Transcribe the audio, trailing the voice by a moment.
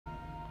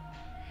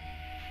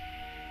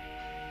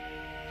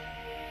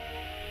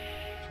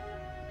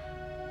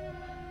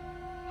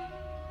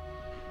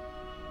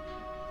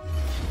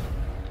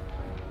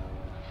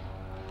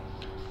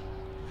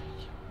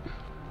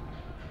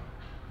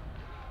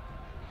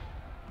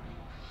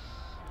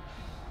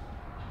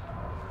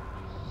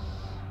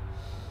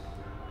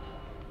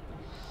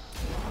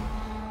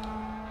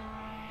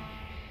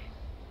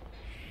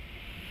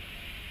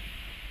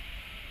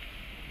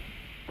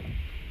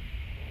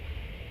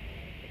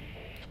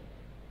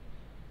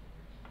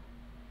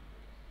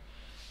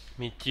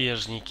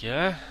Мятежники,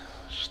 а?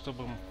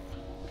 Чтобы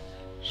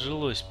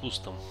жилось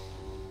пустом.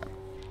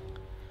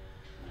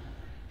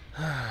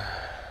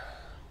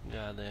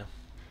 Гады.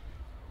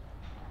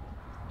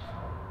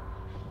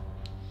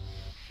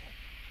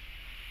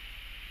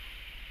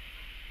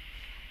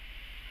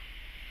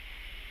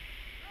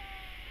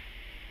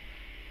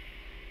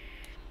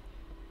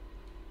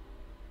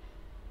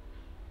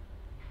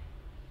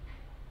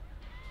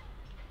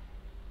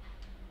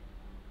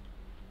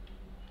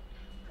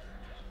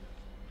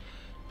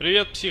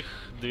 Привет, псих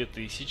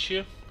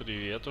 2000.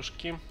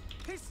 Приветушки.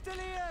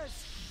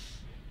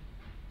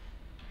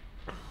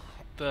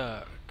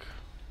 Так.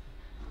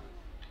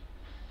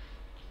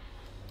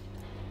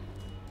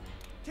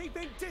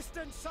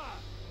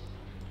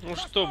 Ну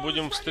что,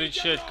 будем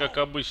встречать как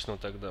обычно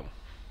тогда.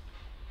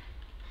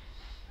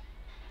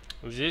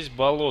 Здесь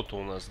болото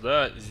у нас,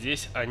 да?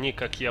 Здесь они,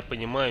 как я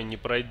понимаю, не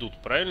пройдут.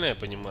 Правильно я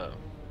понимаю?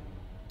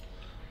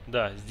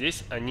 Да,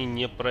 здесь они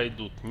не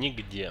пройдут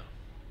нигде.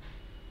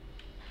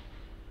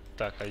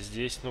 Так, а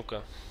здесь,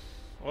 ну-ка.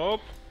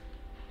 Оп.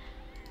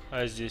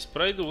 А здесь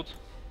пройдут.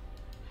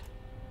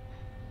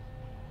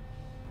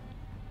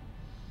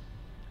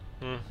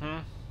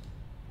 Угу.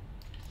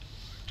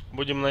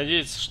 Будем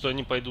надеяться, что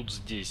они пойдут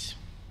здесь.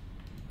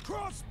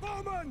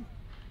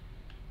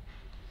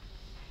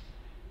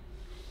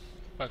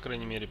 По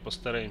крайней мере,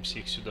 постараемся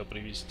их сюда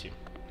привести.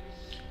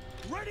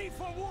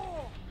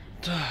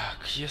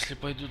 Так, если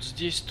пойдут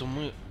здесь, то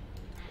мы...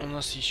 У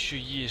нас еще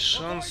есть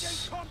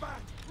шанс.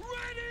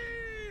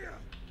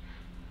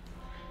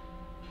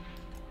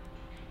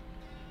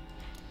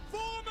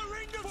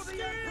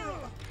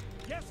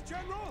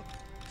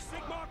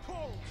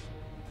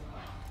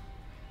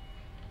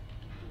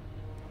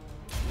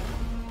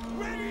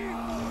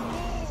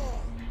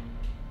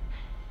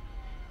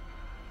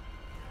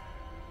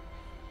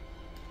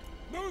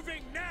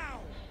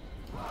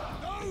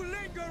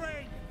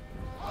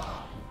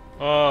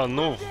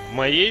 Ну, в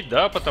моей,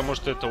 да, потому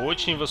что это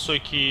очень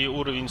высокий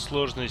уровень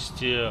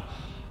сложности,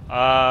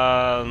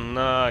 а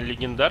на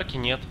легендарке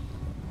нет.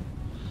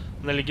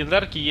 На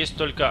легендарке есть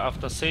только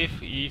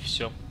автосейв и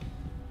все.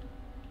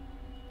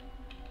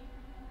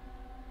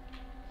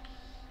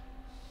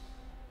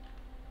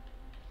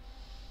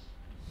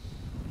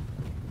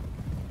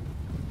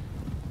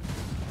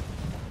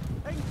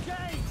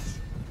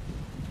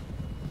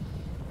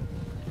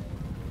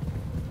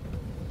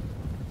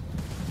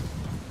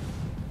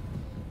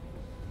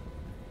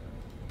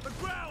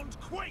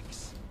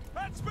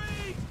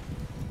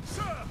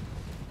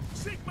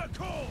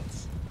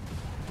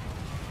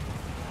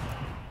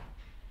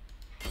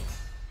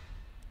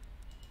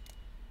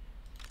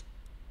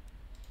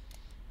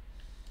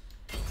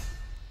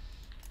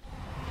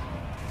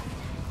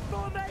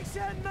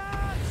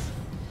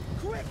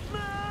 Quick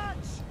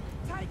march!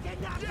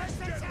 Taking that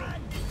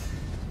position!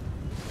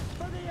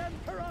 For the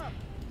Emperor!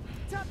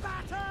 To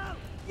battle!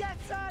 Yes,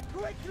 sir!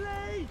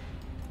 Quickly!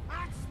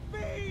 At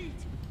speed!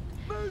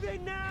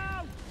 Moving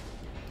now!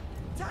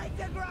 Take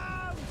the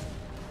ground!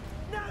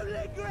 No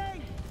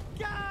lingering!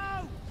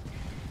 Go!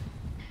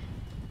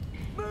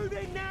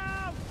 Moving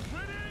now!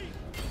 Ready?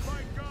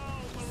 By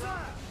God,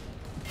 sir!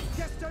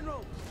 Yes,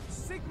 General!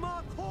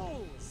 Sigmar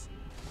calls!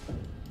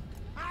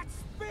 At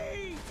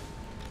speed!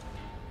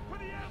 For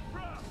the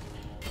Emperor!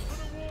 For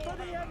the war! For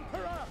the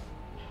Emperor!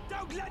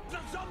 Don't let the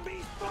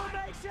zombies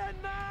formation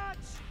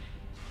march!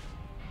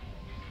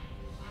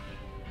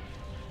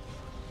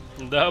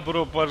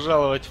 Добро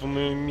пожаловать в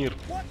мой мир.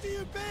 What do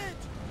you bid,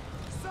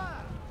 sir?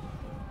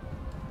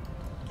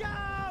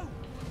 Go!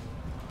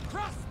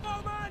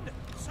 Crossbowman,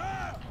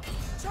 sir!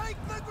 Take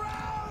the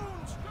ground!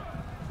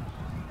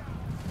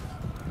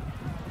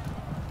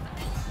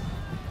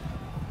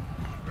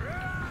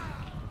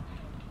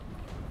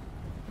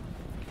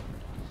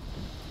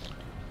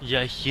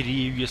 Я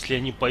охерею, если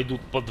они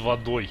пойдут под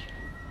водой.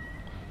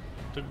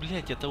 Так,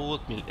 блять, это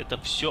отмель. Это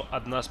все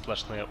одна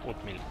сплошная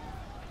отмель.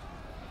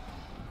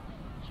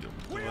 Ёб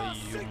твою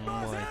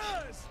мать.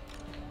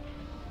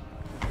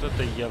 Вот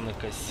это я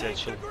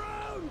накосячил.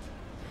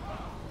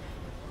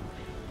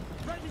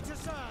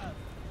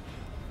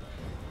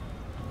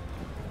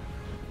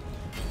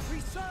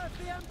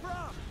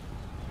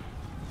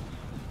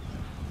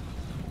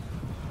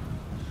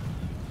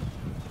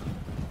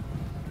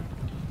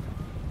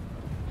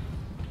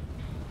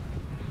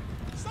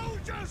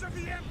 Soldiers of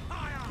the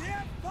Empire! The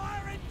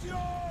Empire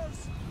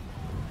endures!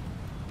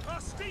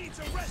 Our steeds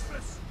are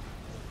restless!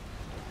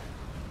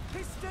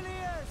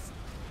 Pistoliers!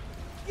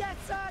 Get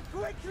her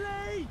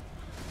quickly!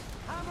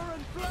 Hammer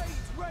and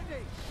blades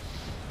ready!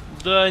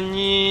 Да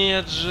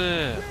нет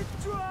же!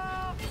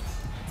 Withdraw!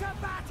 To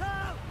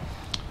battle!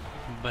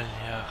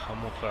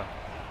 Бляха-муха.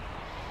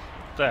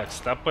 Так,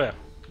 стопэ.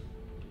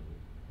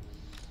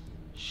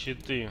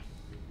 Щиты.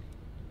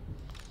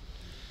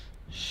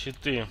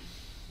 Щиты.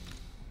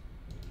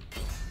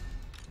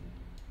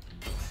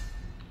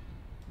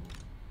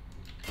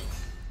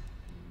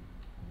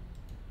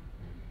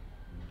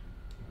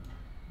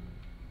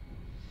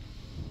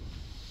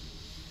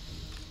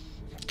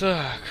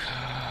 Так.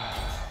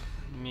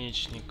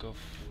 Мечников.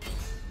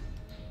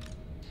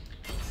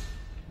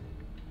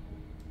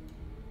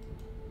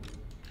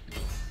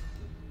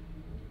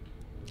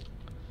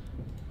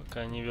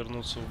 Пока они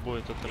вернутся в бой,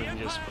 этот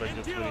трындец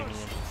пройдет времени.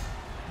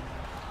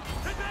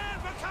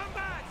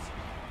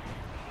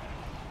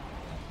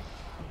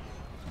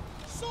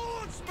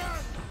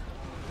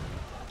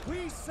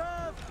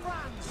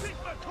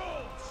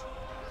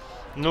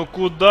 Ну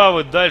куда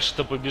вы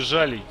дальше-то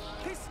побежали?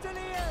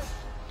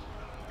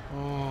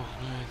 Ох,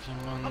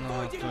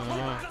 блядь,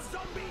 ебаната,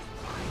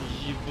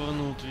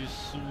 ебанутые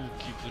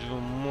суки,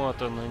 прям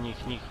мата на них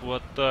не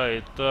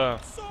хватает, а.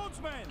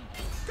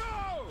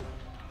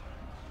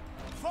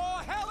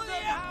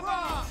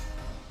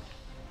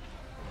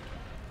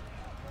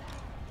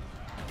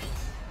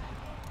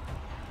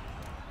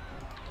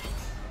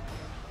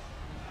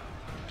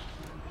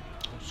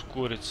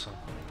 Ускориться.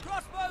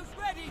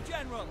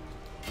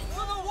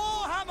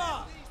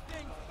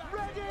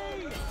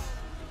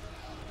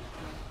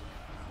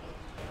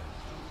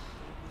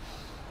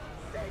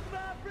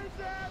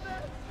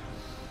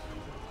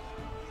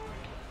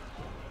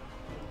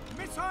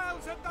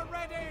 Missiles at the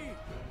ready.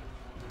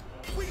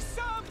 We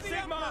serve the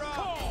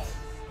Emperor.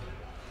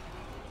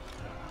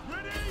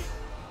 Ready.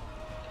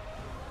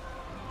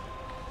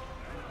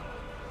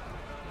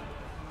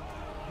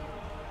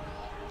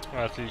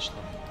 Отлично.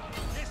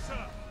 Yes,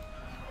 sir.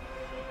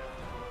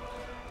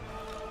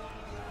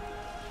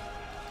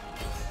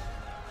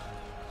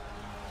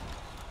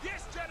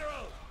 Yes,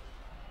 General.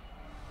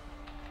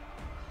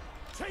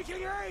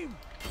 Taking aim.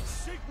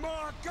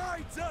 Sigmar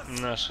guides us.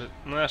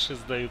 Наши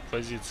сдают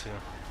позицию.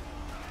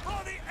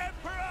 For the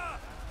Emperor.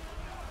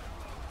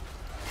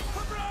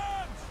 For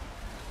bronze.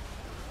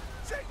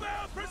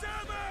 Sigmar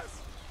preserve us.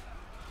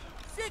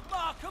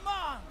 Sigmar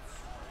commands.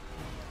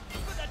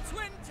 For the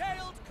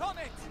twin-tailed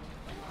comet.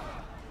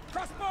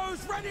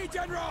 Crossbows ready,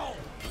 General.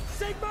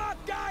 Sigmar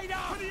guide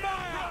our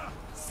fire.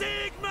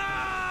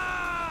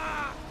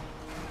 Sigmar.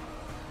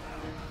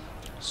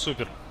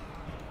 Супер.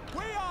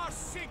 We are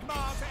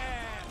Sigmar's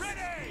heirs.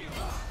 Ready.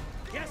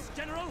 Yes,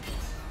 General.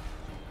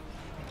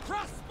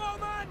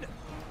 Crossbowmen.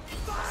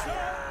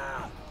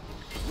 Fire!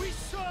 We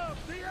serve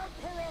the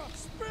Emperor!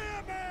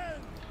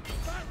 Spearmen!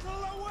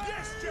 Battle away!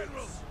 Yes,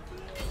 General!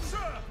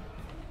 Sir!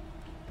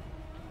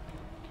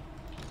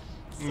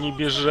 Не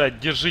бежать,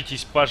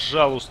 держитесь,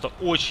 пожалуйста,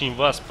 очень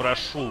вас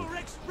прошу.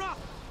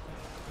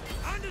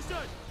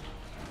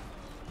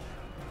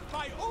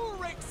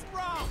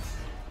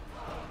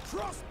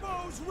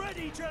 Crossbows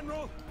ready,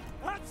 General!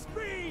 At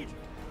speed!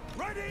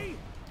 Ready!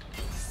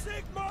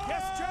 Sigmar!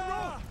 Yes,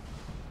 General!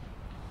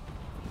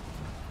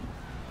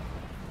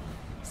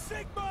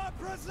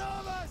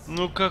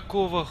 Ну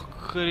какого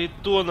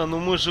Харитона? Ну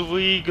мы же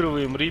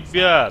выигрываем,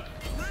 ребят.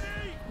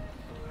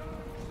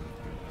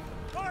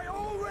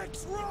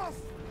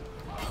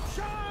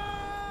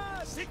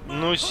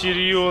 Ну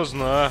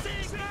серьезно, а?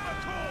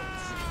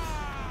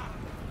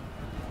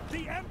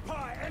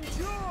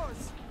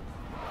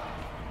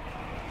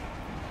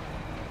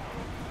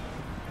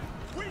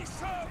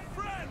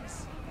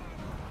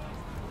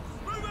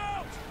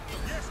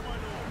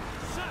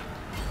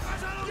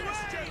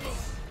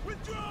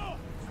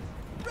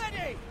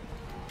 Ready!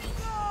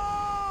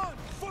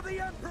 For the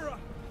Emperor!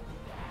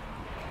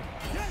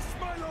 Yes,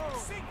 my lord!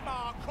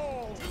 Sigmar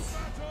calls! To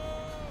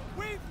battle!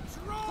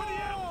 Withdraw! For the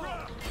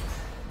Emperor!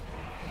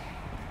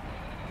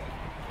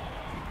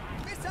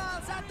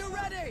 Missiles at the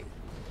ready!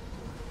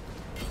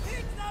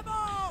 Hit them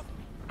off!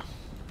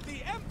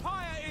 The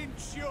Empire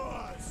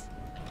ensures!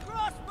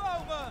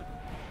 Crossbowmen!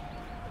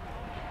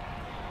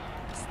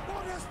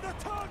 Spot us the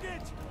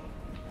target!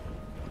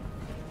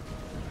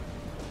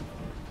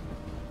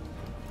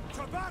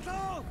 To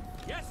battle!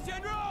 Yes,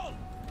 General!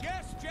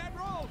 Yes,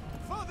 General!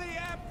 For the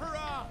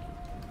Emperor!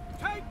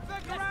 Take the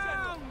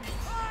ground!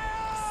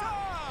 Fire!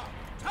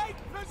 Sir! Take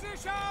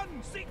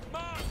position!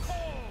 Sigmar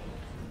call!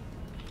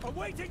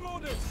 Awaiting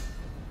orders!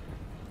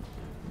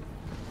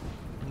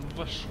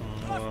 Вашу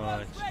Crossbows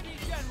мать. ready,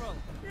 General!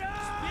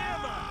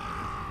 Spearmen!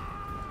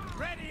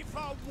 Ready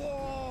for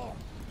war!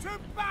 To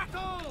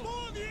battle!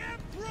 For the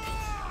Emperor!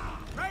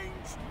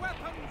 Ranged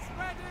weapons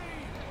ready!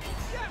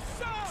 Yes,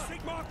 sir!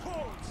 Sigmar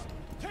calls!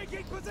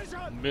 Taking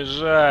position!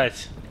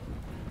 Бежать.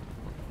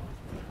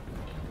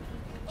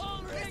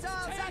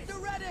 Missiles at the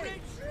ready!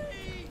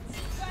 Retreat!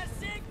 The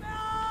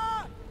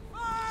Sigmar!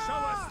 Fire!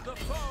 Show us the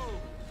foe!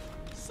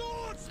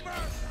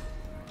 Swordsman!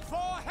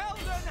 For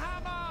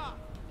Heldenhammer!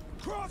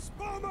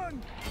 Crossbowmen!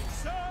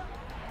 Sir!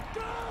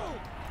 Go!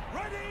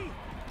 Ready!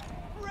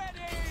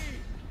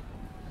 Ready!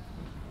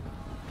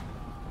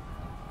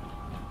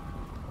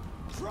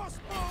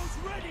 Crossbows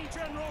ready,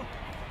 General!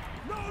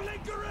 No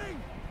lingering!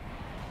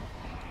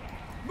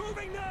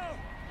 Moving now!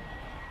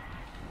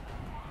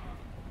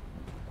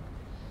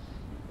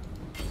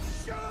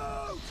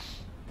 Shoot!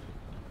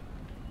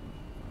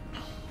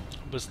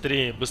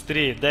 Быстрее,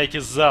 быстрее, дайте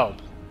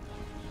залп.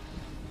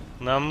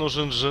 Нам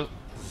нужен же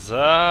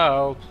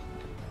залп.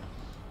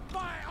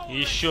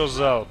 Еще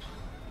залп.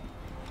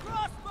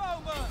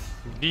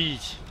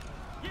 Бить.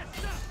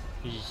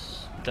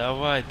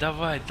 Давай,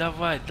 давай,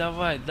 давай,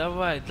 давай,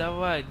 давай,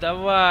 давай,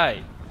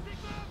 давай.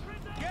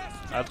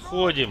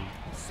 Отходим.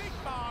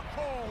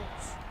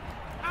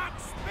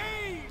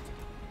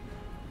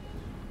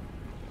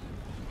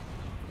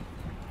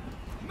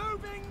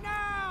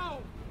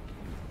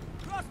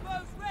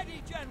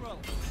 ready, General.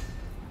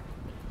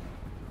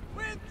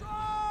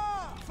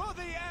 Withdraw for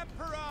the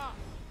Emperor.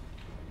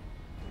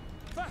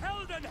 For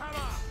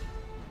Heldenhammer.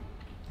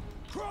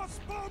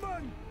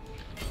 Crossbowman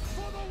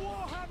for the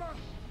Warhammer.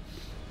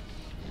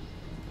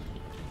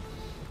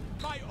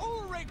 My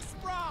Ulrich's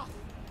wrath.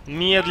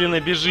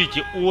 Медленно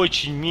бежите,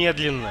 очень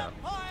медленно.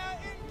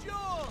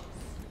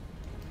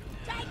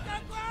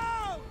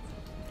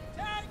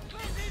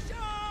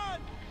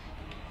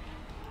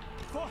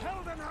 For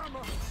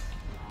Heldenhammer.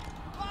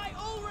 By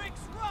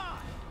Ulrich's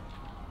wrath.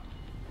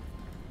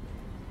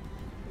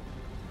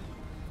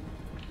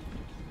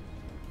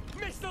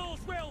 Missiles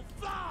will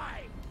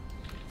fly.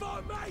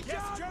 Formation,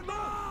 yes,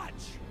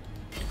 march.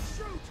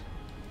 Shoot.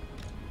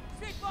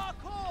 Sigmar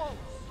calls.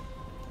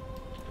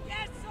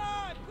 Yes,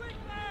 sir.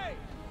 Quickly.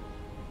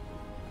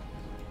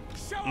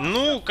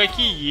 Ну,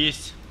 какие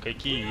есть,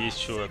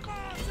 чувак.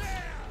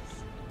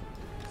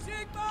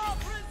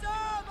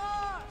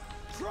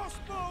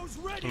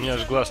 У меня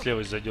аж глаз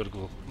левый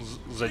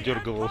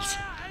задергивался.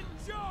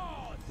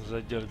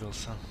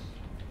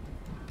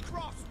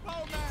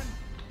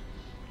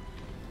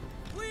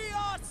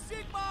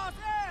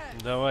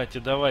 Давайте,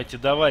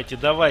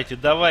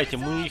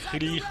 мы их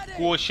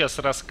легко сейчас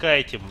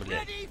раскайтим,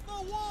 блядь.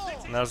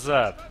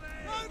 Назад.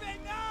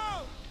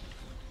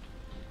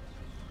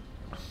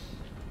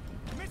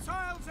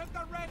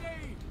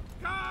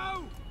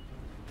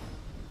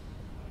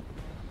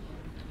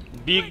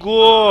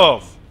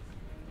 Бегом!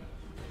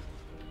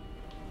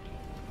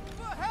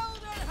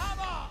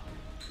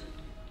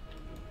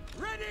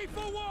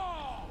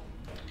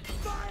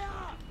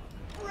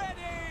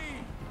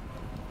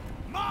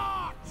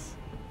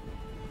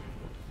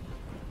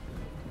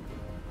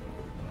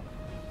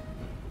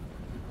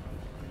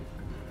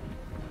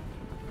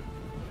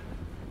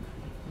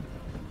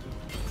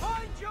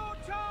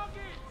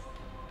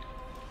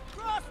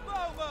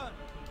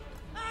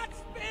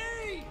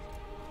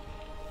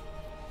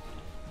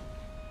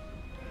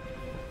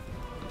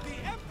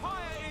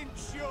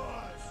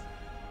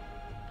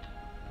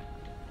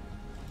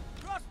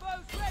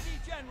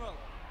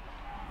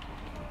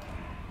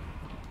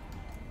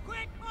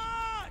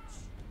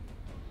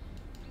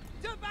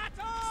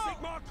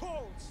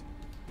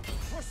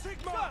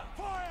 Sigmar,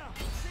 fire!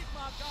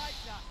 Sigmar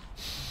guides us.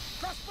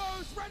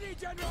 Crossbows ready,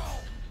 General!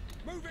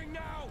 Moving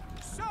now,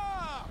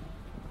 sir!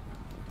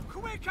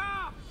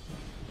 Quicker!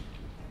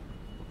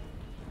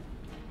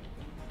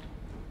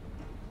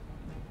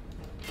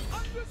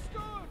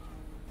 Understood!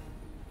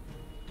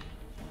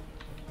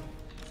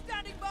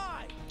 Standing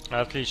by!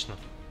 Отлично.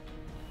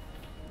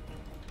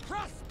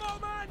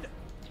 Crossbowmen!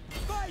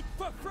 Fight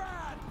for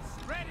France!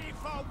 Ready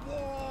for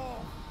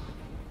war!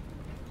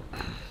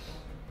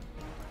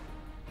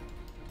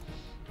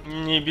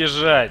 Не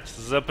бежать,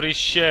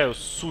 запрещаю,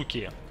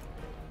 суки.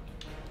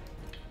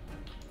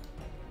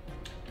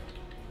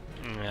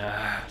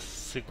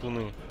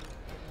 Сыкуны.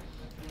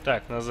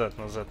 Так, назад.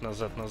 Мы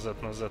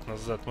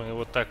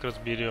его так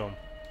разберем.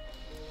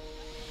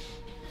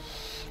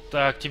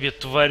 Так тебе,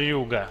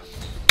 тварюга.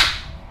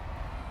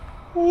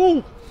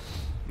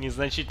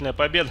 Незначительная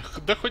победа.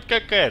 Да хоть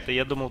какая-то,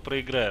 я думал,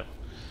 проиграю.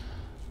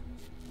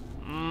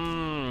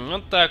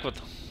 Вот так вот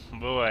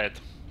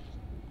бывает.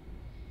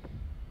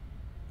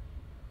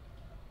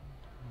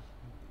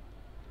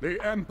 The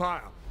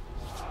Empire.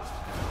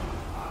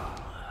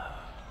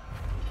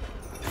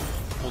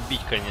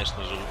 Убить,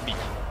 конечно же, убить.